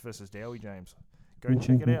Douglas versus Dowie James. Go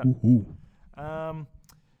check it out.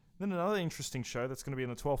 Then another interesting show that's going to be on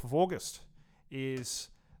the 12th of August is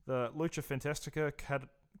the Lucha Fantastica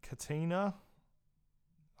Catina.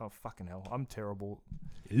 Oh, fucking hell. I'm terrible.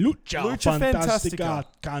 Lucha Fantastica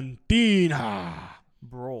Cantina.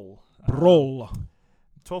 Brawl. Brawl.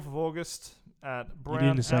 12th of August at Brown You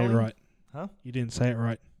didn't say Alley. it right. Huh? You didn't say it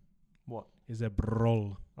right. What? Is a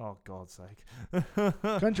brawl. Oh, God's sake.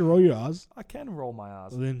 Can't you roll your R's? I can roll my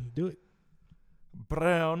R's. Well, then do it.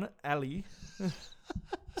 Brown Alley.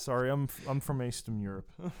 Sorry, I'm from Eastern Europe.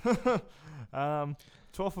 12th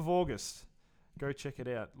of August. Go check it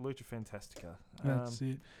out. Lucha Fantastica. That's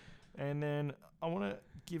it. And then I want to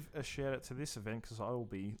give a shout out to this event because I will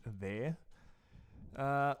be there.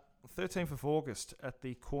 13th of August at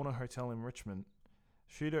the Corner Hotel in Richmond.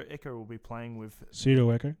 Pseudo Echo will be playing with Pseudo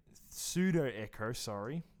Echo. Pseudo Echo,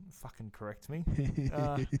 sorry. Fucking correct me.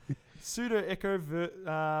 Pseudo Echo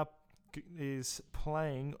is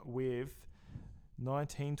playing with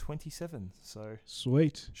 1927. So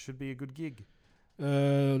Sweet. should be a good gig.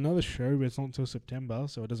 Another show, but it's not until September,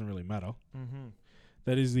 so it doesn't really matter. Mm-hmm.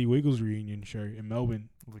 That is the Wiggles reunion show in Melbourne.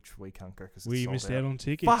 Which we can't go because We it's missed sold out on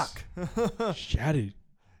tickets. Fuck! Shattered.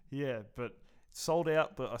 Yeah, but it's sold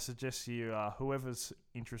out, but I suggest you, whoever's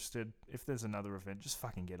interested, if there's another event, just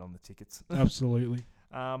fucking get on the tickets. Absolutely.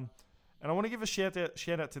 And I want to give a shout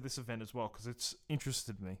out to this event as well because it's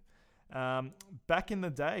interested me. Back in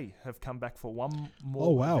the Day have come back for one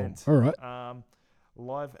more event. All right.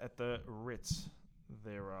 Live at the Ritz.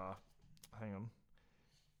 There are, hang on,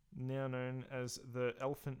 now known as the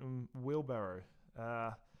Elephant and Wheelbarrow.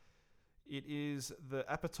 It is the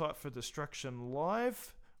Appetite for Destruction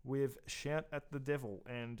live with Shout at the Devil,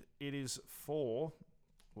 and it is for,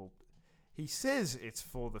 well, he says it's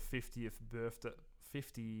for the 50th birthday.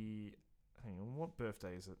 Hang on, what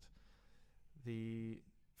birthday is it? The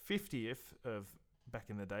 50th of Back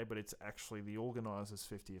in the Day, but it's actually the organiser's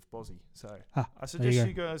 50th Bozzy. So I suggest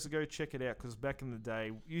you guys go check it out because Back in the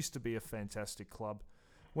Day used to be a fantastic club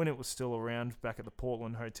when it was still around back at the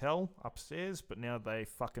Portland Hotel upstairs, but now they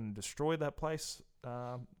fucking destroyed that place,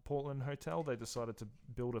 Portland Hotel. They decided to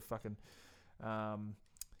build a fucking a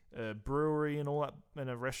brewery and all that, and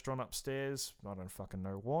a restaurant upstairs. I don't fucking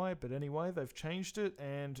know why, but anyway, they've changed it,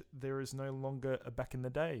 and there is no longer a Back in the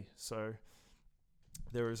Day. So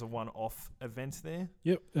there is a one-off event there.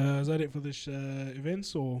 Yep. Is that it for this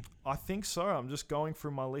events or? I think so. I'm just going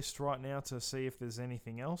through my list right now to see if there's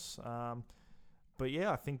anything else. But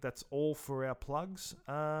yeah, I think that's all for our plugs.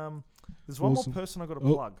 There's one more person I got to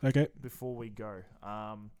plug before we go.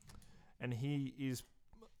 And he is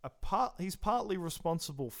he's partly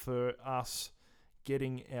responsible for us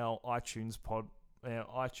getting our iTunes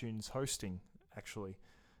hosting, actually.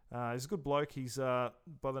 He's a good bloke. He's by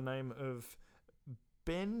the name of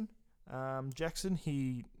Ben Jackson.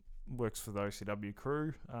 He works for the OCW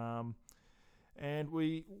crew. And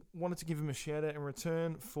we wanted to give him a shout out in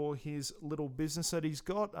return for his little business that he's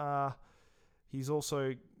got. He's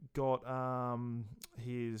also got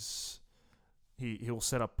he'll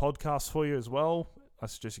set up podcasts for you as well. I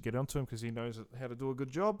suggest you get onto him because he knows how to do a good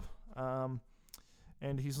job.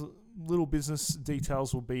 And his little business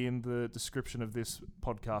details will be in the description of this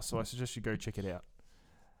podcast, so I suggest you go check it out.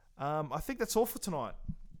 I think that's all for tonight.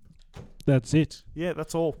 That's it. Yeah,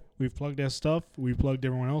 that's all. We've plugged our stuff. We plugged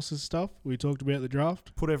everyone else's stuff. We talked about the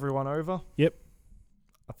draft. Put everyone over. Yep.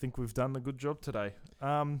 I think we've done a good job today.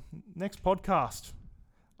 Next podcast,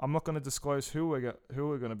 I'm not going to disclose who we're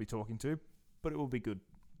going to be talking to, but it will be good.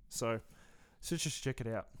 So just check it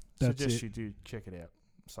out. Suggest you do check it out.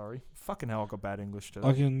 Sorry. Fucking hell, I got bad English today.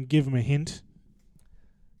 I can give him a hint.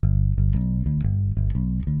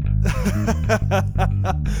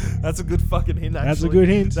 That's a good fucking hint, actually. That's a good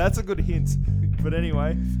hint. That's a good hint. But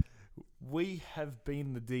anyway, we have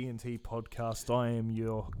been the D&T podcast. I am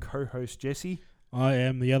your co-host, Jesse. I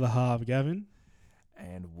am the other half, Gavin.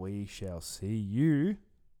 And we shall see you.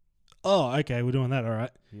 Oh, okay. We're doing that. All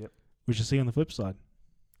right. Yep. We shall see you on the flip side.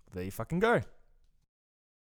 There you fucking go.